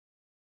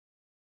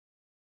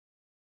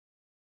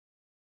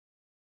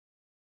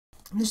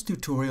In this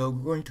tutorial,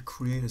 we're going to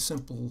create a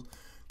simple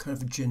kind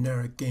of a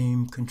generic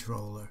game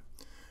controller.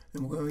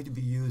 And we're going to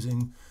be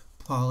using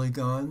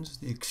polygons,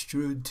 the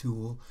extrude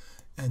tool,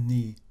 and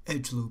the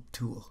edge loop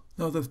tool.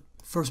 Now the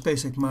first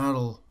basic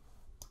model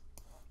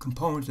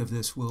component of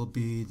this will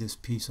be this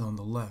piece on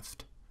the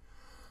left.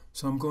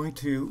 So I'm going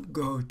to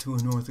go to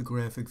an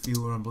orthographic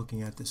view where I'm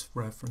looking at this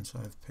reference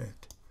I've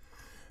picked.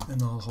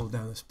 And I'll hold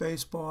down the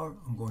space bar.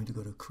 I'm going to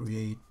go to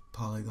Create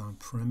Polygon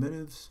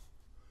Primitives.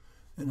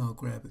 And I'll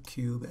grab a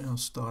cube and I'll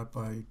start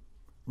by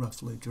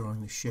roughly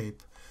drawing the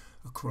shape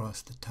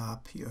across the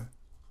top here.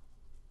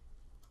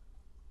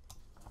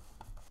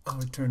 I'll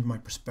return to my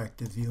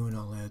perspective view and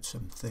I'll add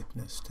some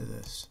thickness to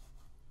this.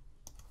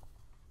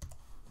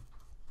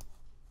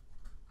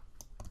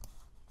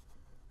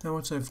 Now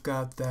once I've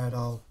got that,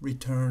 I'll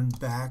return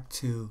back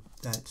to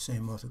that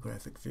same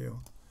orthographic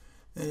view.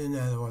 And in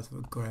that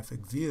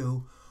orthographic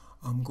view,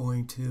 I'm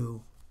going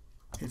to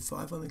hit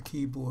 5 on the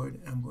keyboard,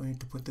 and I'm going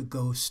to put the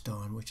ghost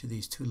on, which are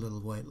these two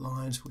little white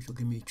lines, which will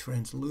give me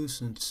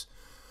translucence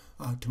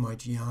to my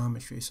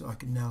geometry, so I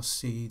can now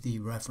see the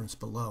reference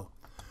below.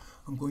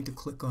 I'm going to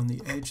click on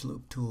the edge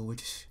loop tool,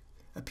 which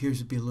appears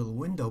to be a little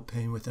window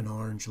pane with an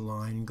orange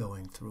line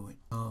going through it.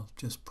 I'll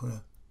just put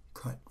a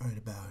cut right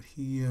about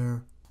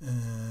here,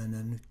 and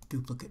then a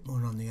duplicate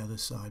one on the other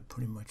side,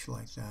 pretty much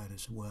like that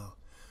as well.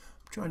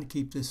 I'm trying to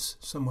keep this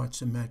somewhat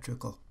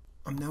symmetrical.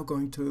 I'm now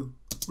going to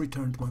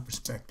return to my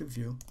perspective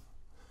view,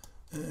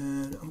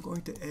 and I'm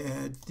going to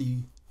add the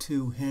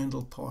two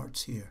handle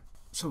parts here.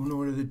 So in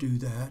order to do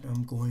that,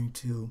 I'm going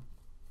to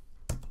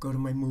go to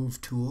my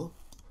move tool,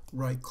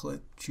 right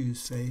click,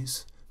 choose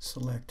face,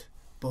 select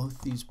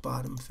both these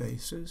bottom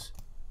faces,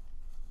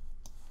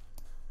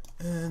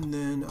 and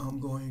then I'm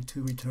going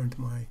to return to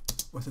my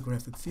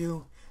orthographic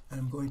view, and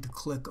I'm going to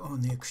click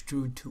on the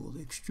extrude tool.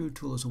 The extrude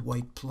tool is a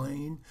white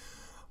plane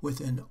with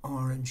an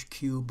orange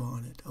cube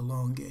on it,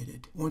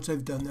 elongated. Once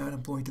I've done that,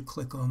 I'm going to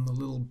click on the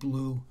little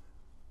blue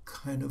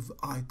kind of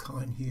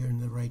icon here in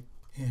the right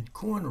hand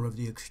corner of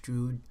the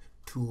extrude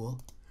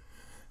tool,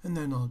 and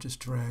then I'll just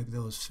drag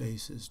those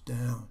faces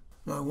down.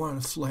 Now I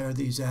want to flare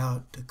these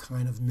out to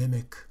kind of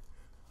mimic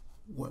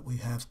what we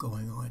have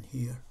going on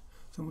here.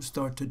 So I'm going to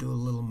start to do a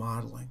little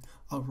modeling.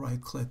 I'll right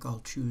click,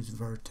 I'll choose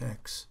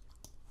vertex,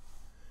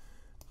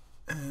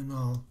 and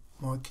I'll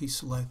marquee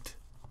select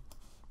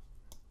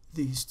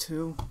these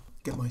two,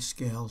 get my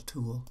scale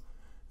tool,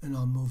 and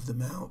I'll move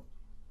them out.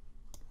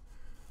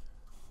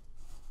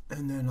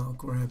 And then I'll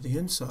grab the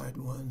inside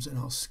ones and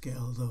I'll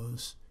scale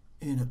those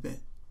in a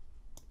bit.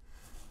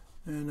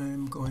 And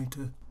I'm going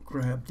to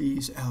grab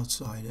these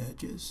outside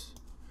edges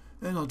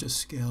and I'll just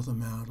scale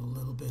them out a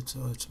little bit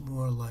so it's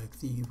more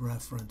like the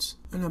reference.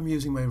 And I'm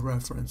using my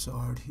reference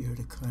art here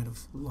to kind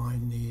of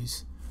line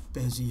these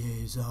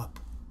Beziers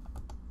up.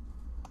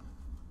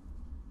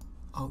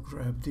 I'll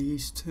grab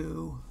these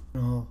two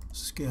and I'll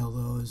scale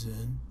those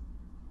in.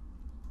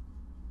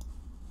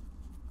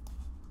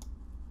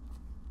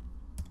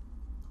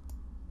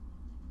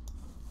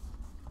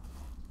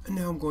 And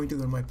now I'm going to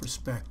go to my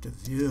perspective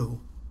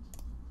view.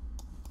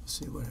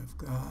 See what I've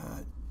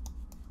got.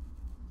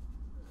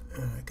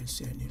 And I can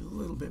see I need a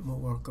little bit more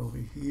work over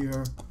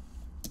here.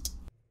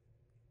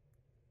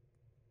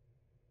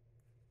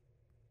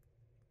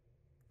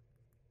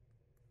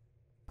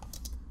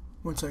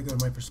 Once I go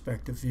to my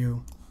perspective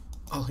view,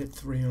 I'll hit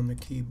 3 on the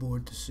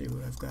keyboard to see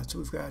what I've got. So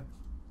we've got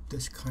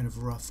this kind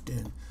of roughed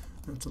in.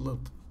 It's a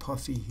little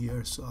puffy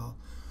here, so I'll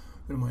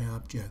go to my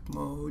object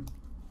mode,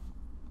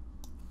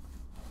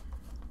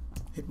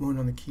 hit 1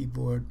 on the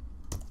keyboard,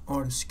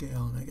 auto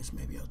scale, and I guess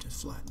maybe I'll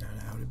just flatten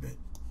that out a bit.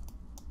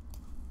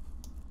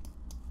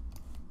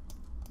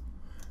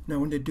 Now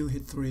when I do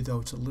hit 3 though,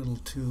 it's a little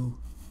too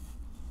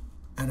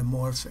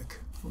anamorphic,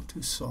 a little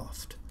too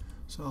soft.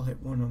 So I'll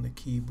hit 1 on the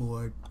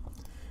keyboard.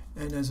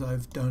 And as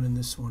I've done in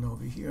this one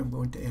over here, I'm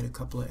going to add a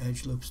couple of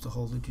edge loops to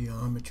hold the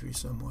geometry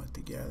somewhat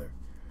together.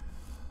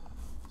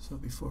 So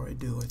before I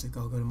do, I think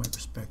I'll go to my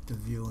perspective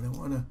view, and I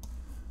want to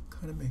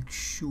kind of make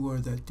sure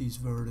that these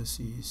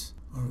vertices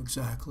are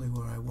exactly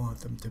where I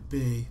want them to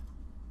be.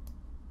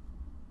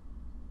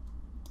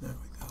 There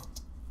we go.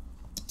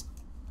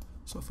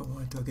 So if I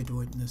want to, I can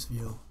do it in this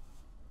view.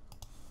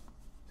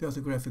 The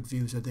orthographic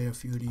views are there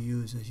for you to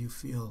use as you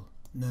feel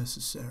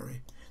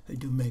necessary. They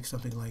do make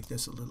something like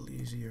this a little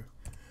easier.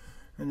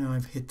 And now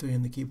I've hit 3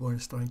 on the keyboard and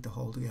it's starting to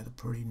hold together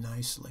pretty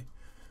nicely.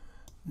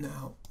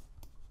 Now,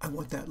 I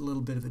want that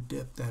little bit of a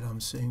dip that I'm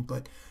seeing,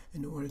 but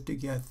in order to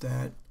get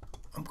that,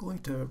 I'm going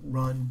to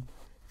run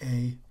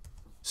a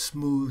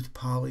smooth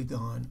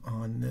polygon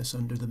on this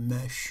under the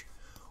mesh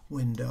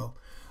window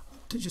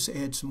to just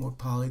add some more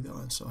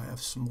polygons so I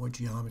have some more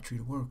geometry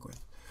to work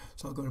with.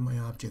 So I'll go to my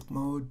object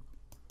mode,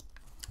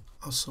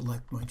 I'll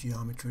select my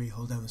geometry,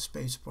 hold down the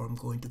space bar, I'm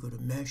going to go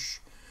to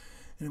mesh,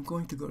 and I'm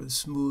going to go to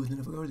smooth, and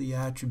if I go to the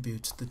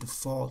attributes, the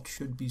default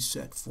should be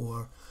set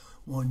for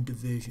 1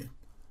 division.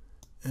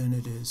 And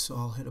it is, so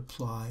I'll hit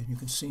apply, and you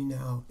can see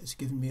now it's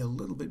giving me a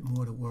little bit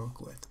more to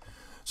work with.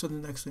 So the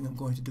next thing I'm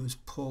going to do is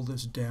pull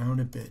this down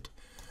a bit,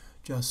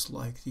 just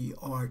like the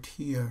art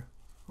here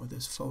or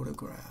this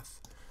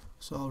photograph.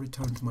 So I'll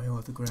return to my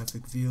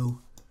orthographic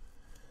view,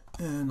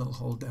 and I'll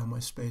hold down my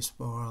space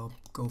bar. I'll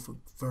go for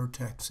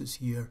vertexes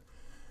here,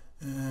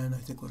 and I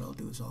think what I'll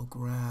do is I'll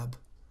grab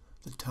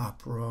the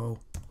top row,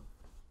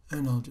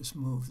 and I'll just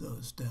move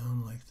those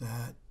down like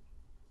that.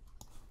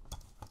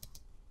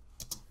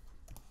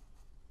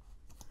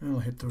 And I'll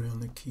hit 3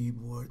 on the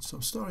keyboard. So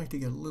I'm starting to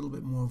get a little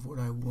bit more of what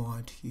I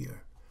want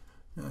here.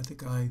 Now I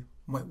think I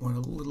might want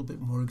a little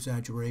bit more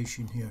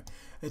exaggeration here.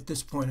 At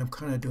this point I'm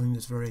kind of doing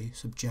this very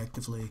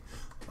subjectively.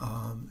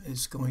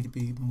 It's going to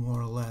be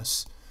more or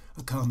less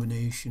a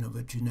combination of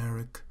a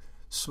generic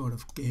sort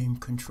of game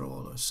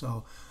controller.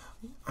 So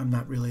I'm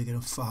not really going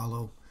to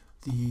follow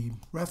the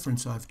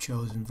reference I've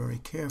chosen very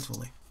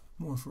carefully,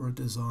 more for a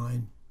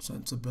design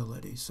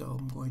sensibility. So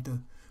I'm going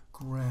to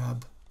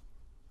grab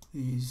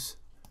these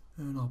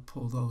and I'll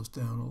pull those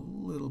down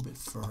a little bit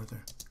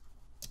further.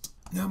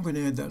 Now I'm going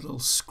to add that little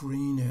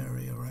screen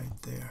area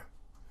right there.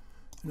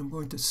 And I'm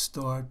going to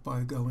start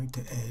by going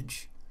to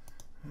Edge.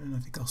 And I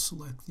think I'll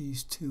select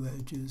these 2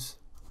 edges.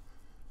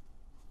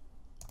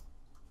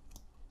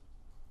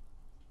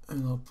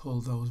 And I'll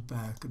pull those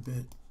back a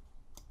bit.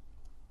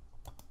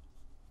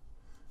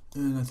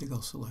 And I think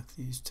I'll select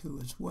these 2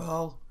 as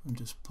well and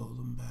just pull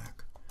them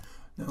back.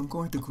 Now I'm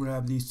going to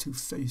grab these 2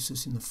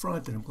 faces in the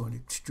front and I'm going to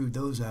extrude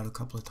those out a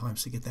couple of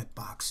times to get that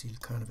boxy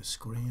kind of a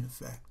screen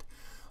effect.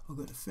 I'll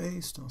go to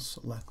Face, I'll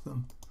select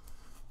them,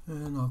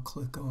 and I'll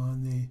click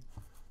on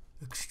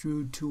the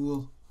Extrude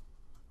tool,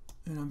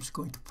 and I'm just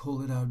going to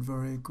pull it out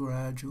very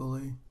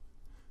gradually,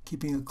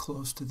 keeping it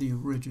close to the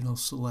original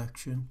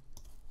selection.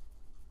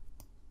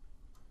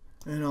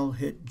 And I'll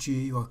hit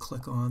G or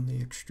click on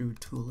the Extrude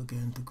tool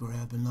again to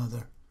grab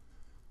another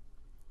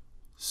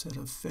set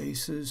of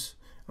faces.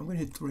 I'm going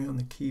to hit 3 on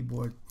the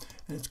keyboard,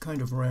 and it's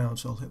kind of round,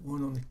 so I'll hit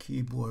 1 on the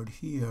keyboard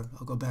here.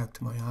 I'll go back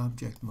to my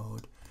object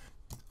mode.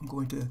 I'm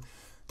going to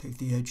take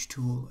the Edge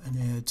tool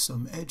and add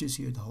some edges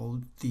here to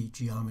hold the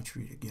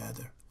geometry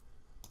together.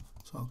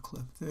 So I'll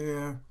click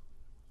there,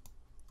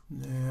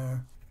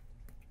 there.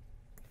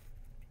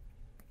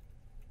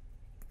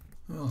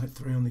 I'll hit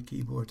 3 on the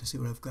keyboard to see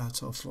what I've got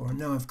so far.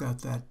 Now I've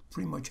got that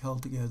pretty much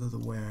held together the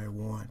way I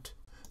want.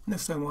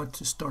 Next I want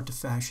to start to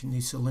fashion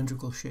these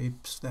cylindrical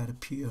shapes that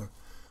appear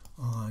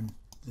on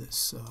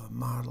this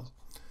model.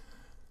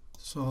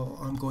 So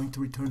I'm going to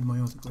return to my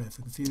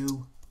orthographic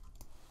view.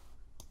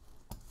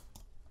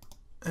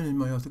 And in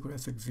my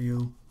orthographic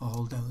view, I'll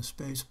hold down the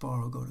space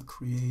bar, I'll go to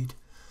Create,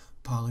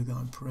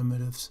 Polygon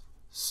Primitives,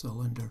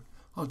 Cylinder.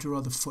 I'll draw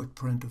the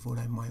footprint of what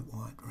I might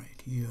want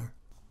right here.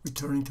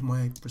 Returning to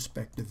my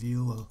perspective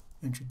view, I'll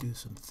introduce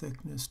some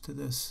thickness to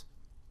this.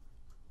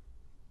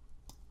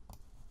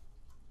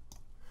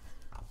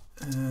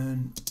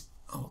 And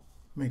I'll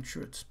make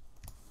sure it's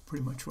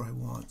pretty much where I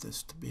want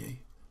this to be.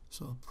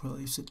 So I'll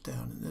place it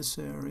down in this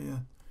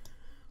area.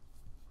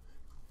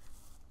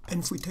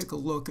 And if we take a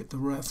look at the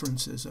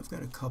references, I've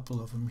got a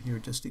couple of them here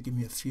just to give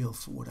me a feel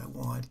for what I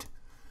want.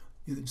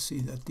 You can see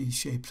that these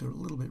shapes are a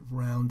little bit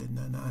round and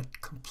they're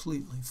not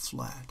completely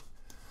flat.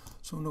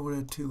 So in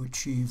order to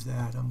achieve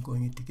that, I'm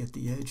going to get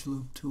the Edge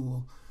Loop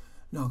tool.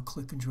 Now I'll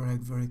click and drag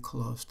very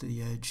close to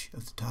the edge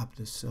of the top of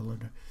the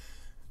cylinder.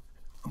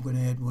 I'm going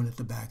to add 1 at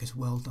the back as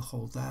well to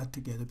hold that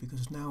together,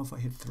 because now if I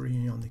hit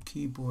 3 on the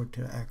keyboard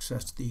to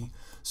access the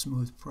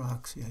smooth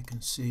proxy, I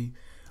can see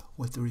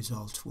what the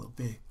results will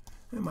be.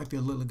 It might be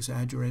a little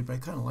exaggerated, but I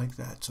kind of like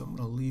that, so I'm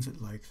going to leave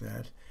it like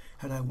that.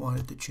 Had I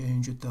wanted to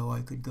change it, though,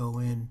 I could go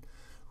in,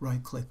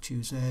 right-click,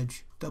 choose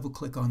Edge,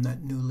 double-click on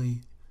that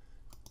newly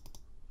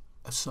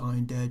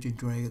assigned edge and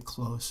drag it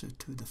closer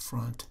to the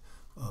front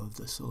of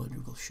the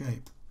cylindrical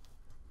shape.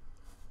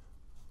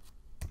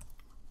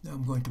 Now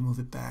I'm going to move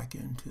it back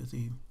into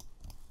the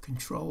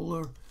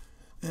controller,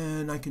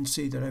 and I can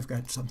see that I've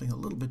got something a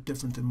little bit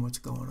different than what's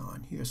going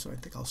on here, so I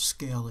think I'll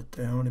scale it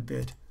down a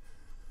bit.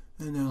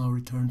 And then I'll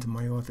return to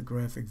my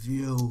orthographic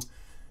view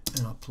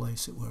and I'll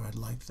place it where I'd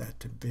like that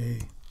to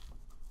be.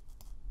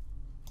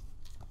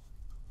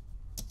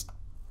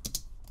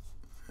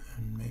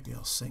 And maybe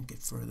I'll sink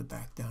it further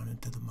back down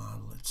into the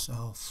model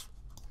itself.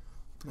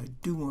 But I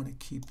do want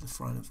to keep the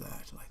front of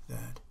that like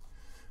that.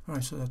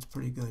 Alright, so that's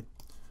pretty good.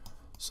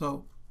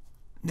 So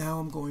now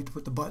I'm going to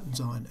put the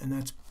buttons on, and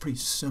that's pretty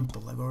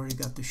simple. I've already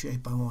got the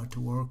shape I want to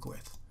work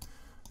with,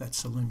 that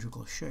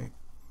cylindrical shape.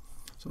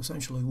 So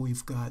essentially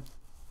we've got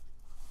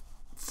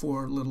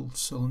 4 little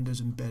cylinders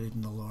embedded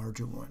in the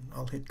larger one.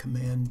 I'll hit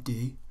Command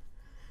D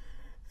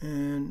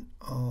and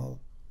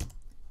I'll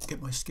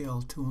get my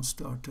scale tool and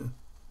start to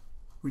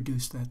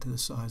reduce that to the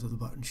size of the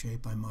button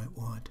shape I might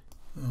want.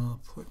 I'll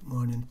put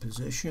 1 in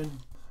position,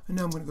 and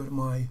now I'm going to go to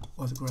my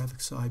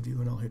orthographic side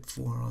view and I'll hit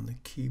 4 on the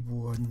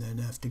keyboard and then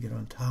have to get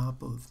on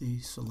top of the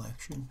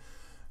selection,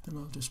 and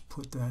I'll just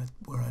put that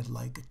where I'd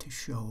like it to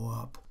show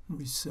up.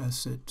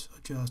 Recess it,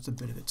 just a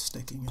bit of it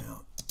sticking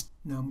out.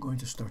 Now I'm going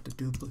to start to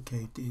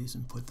duplicate these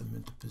and put them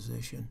into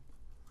position.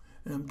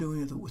 And I'm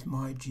doing it with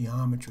my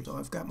geometry. So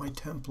I've got my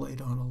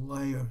template on a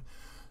layer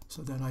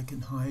so that I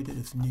can hide it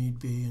if need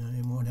be, and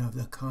I won't have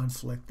the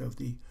conflict of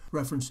the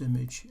reference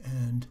image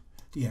and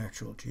the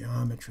actual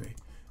geometry.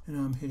 And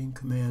I'm hitting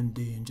Command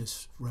D and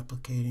just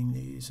replicating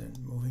these and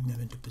moving them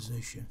into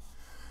position.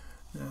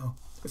 Now,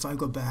 if I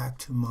go back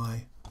to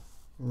my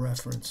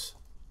reference,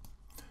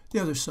 the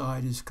other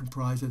side is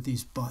comprised of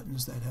these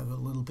buttons that have a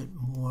little bit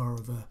more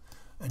of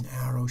an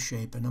arrow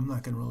shape, and I'm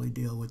not going to really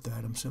deal with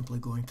that. I'm simply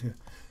going to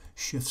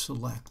shift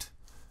select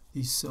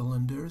these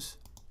cylinders.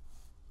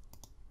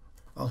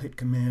 I'll hit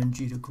Command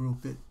G to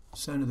group it,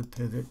 center the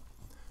pivot,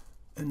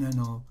 and then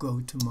I'll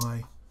go to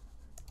my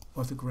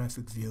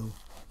orthographic view,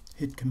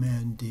 hit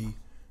Command D,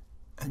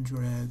 and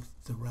drag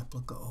the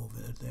replica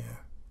over there.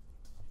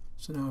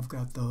 So now I've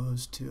got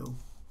those two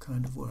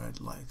kind of where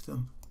I'd like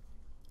them.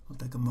 I'll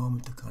take a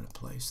moment to kind of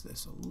place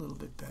this a little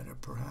bit better,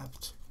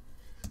 perhaps.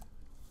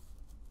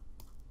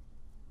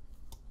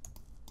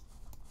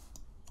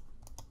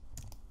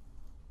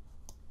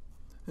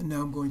 And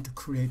now I'm going to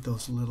create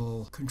those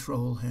little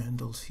control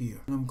handles here.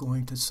 And I'm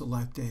going to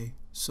select a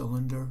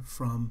cylinder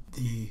from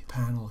the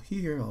panel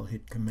here. I'll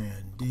hit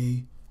Command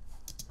D,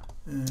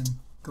 and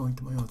going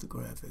to my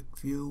orthographic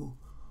view,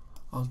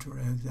 I'll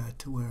drag that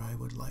to where I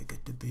would like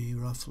it to be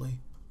roughly.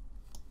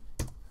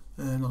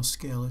 And I'll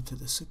scale it to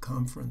the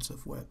circumference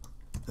of what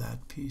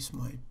that piece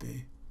might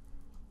be.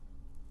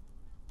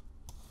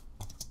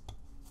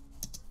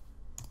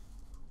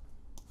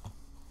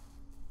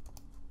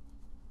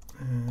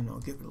 And I'll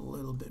give it a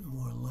little bit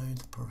more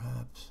length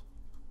perhaps.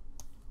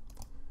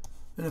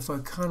 And if I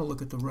kind of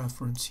look at the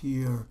reference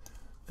here,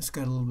 it's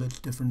got a little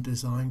bit different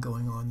design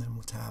going on than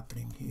what's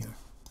happening here.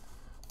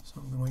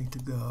 So I'm going to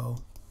go,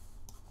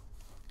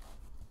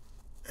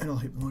 and I'll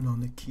hit 1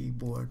 on the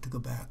keyboard to go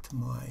back to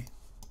my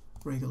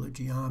regular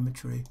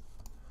geometry.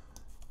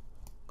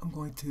 I'm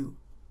going to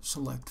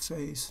select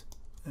face,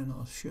 and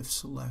I'll shift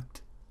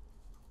select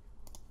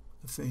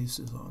the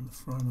faces on the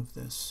front of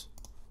this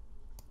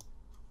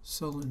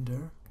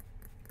cylinder.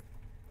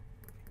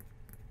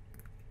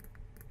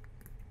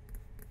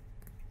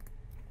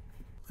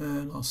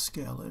 And I'll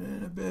scale it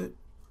in a bit,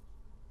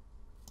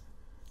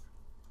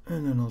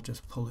 and then I'll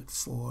just pull it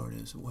forward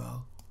as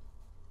well.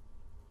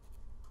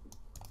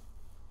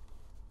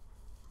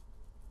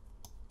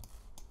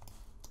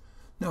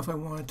 Now if I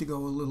wanted to go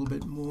a little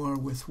bit more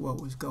with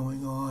what was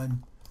going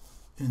on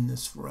in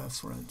this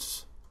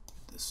reference,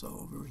 this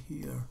over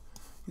here,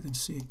 you can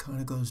see it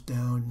kind of goes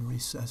down and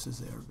recesses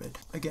there a bit.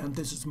 Again,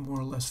 this is more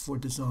or less for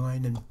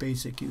design and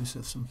basic use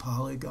of some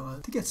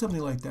polygons. To get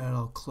something like that,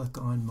 I'll click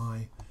on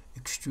my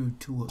extrude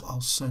tool.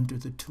 I'll center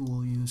the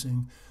tool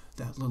using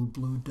that little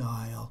blue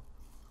dial.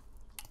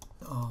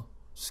 I'll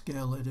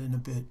scale it in a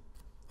bit.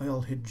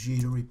 I'll hit G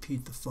to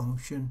repeat the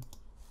function,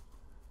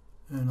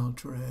 and I'll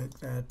drag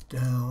that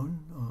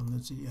down on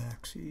the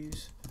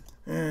z-axis,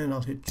 and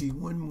I'll hit G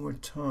one more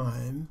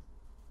time,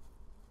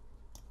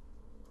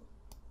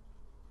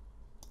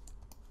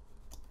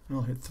 and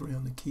I'll hit 3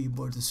 on the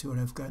keyboard to see what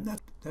I've got. And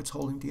that's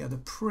holding together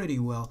pretty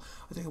well.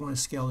 I think I want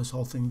to scale this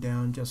whole thing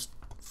down just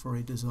for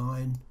a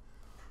design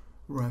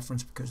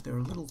reference because they're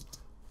a little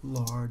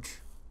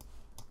large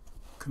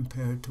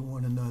compared to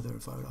one another.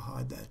 If I were to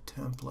hide that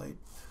template,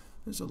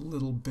 it's a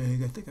little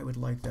big. I think I would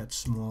like that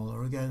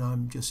smaller. Again,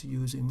 I'm just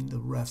using the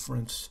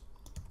reference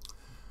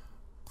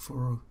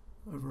for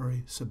a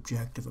very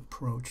subjective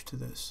approach to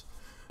this.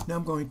 Now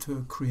I'm going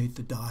to create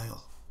the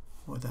dial,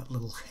 or that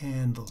little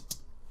handle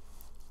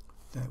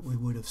that we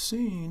would have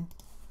seen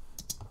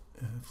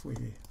if we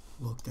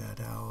looked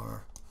at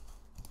our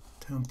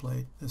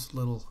template, this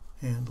little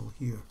handle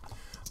here.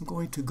 I'm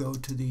going to go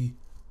to the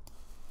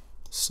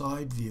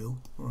side view,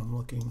 where I'm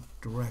looking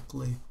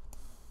directly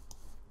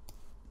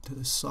to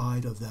the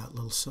side of that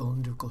little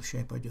cylindrical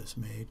shape I just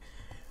made,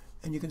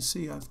 and you can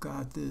see I've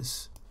got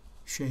this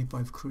shape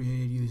I've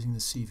created using the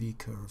CV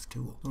curve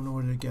tool. In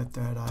order to get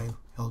that, I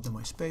held down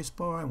my space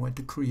bar, I went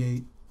to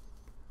create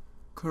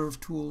curve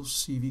tools,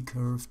 CV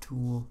curve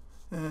tool,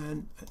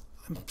 and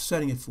I'm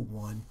setting it for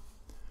 1,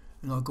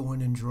 and I'll go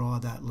in and draw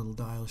that little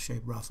dial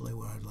shape roughly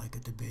where I'd like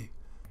it to be.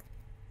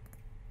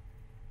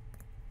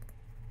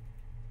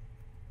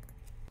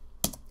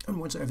 And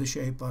once I have the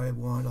shape I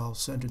want, I'll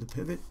center the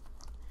pivot.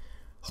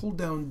 Hold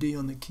down D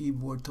on the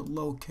keyboard to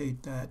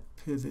locate that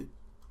pivot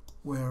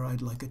where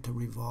I'd like it to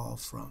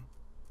revolve from.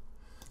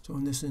 So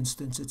in this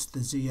instance, it's the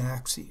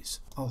z-axis.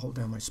 I'll hold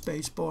down my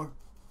space bar,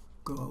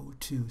 go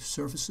to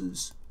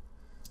Surfaces,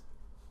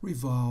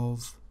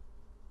 Revolve,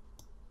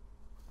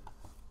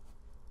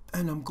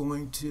 and I'm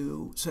going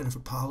to set it for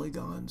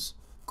polygons,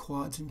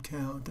 quads and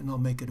count, and I'll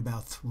make it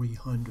about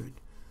 300.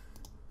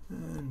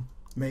 And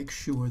make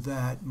sure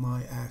that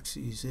my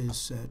axis is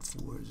set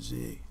for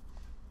Z.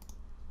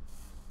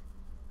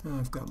 Now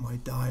I've got my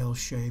dial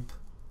shape.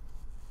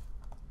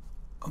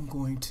 I'm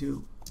going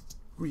to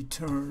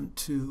return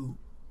to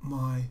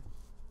my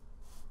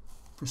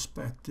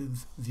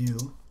perspective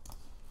view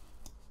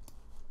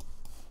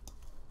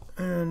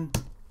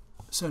and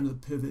center the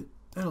pivot,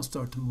 and I'll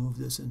start to move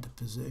this into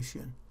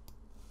position.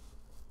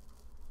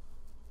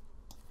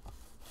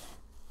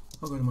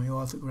 I'll go to my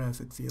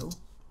orthographic view.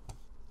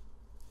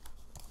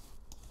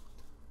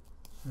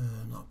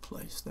 And I'll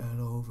place that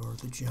over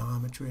the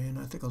geometry, and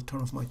I think I'll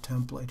turn off my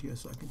template here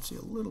so I can see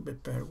a little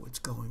bit better what's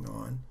going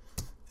on.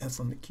 F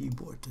on the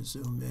keyboard to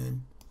zoom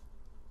in.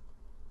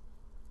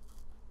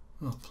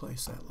 I'll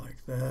place that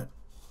like that.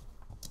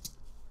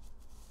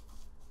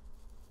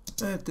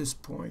 At this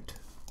point,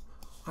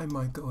 I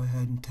might go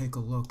ahead and take a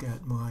look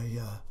at my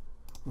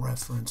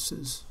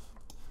references.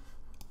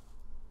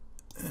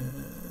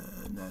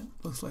 And that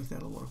looks like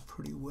that'll work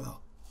pretty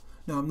well.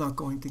 Now, I'm not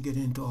going to get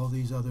into all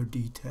these other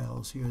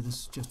details here.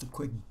 This is just a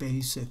quick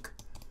basic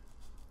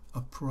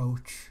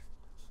approach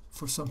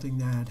for something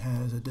that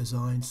has a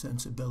design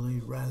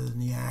sensibility rather than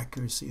the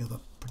accuracy of a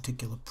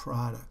particular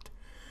product.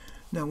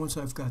 Now, once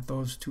I've got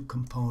those two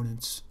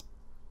components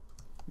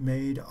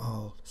made,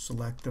 I'll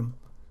select them,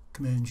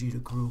 Command G to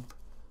group,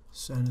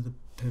 center the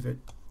pivot,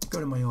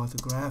 go to my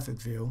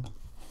orthographic view,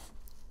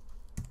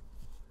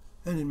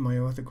 and in my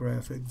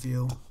orthographic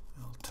view,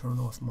 I'll turn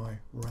off my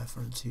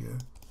reference here.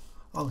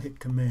 I'll hit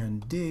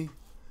Command D,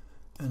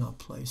 and I'll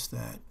place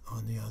that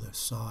on the other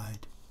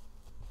side.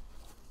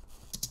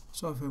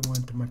 So if I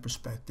went to my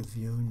perspective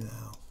view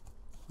now,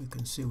 we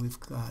can see we've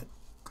got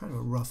kind of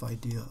a rough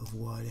idea of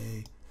what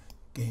a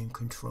game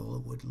controller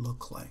would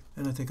look like.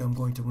 And I think I'm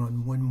going to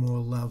run one more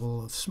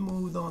level of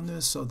smooth on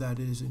this so that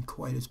it isn't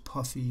quite as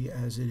puffy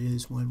as it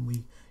is when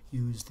we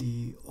use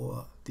the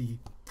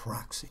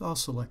proxy. I'll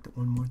select it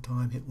one more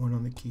time, hit 1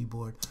 on the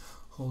keyboard,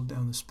 hold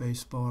down the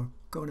space bar,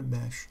 go to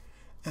Mesh,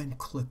 and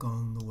click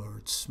on the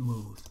word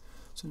smooth.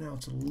 So now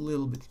it's a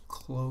little bit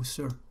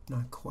closer,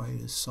 not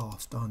quite as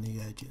soft on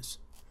the edges.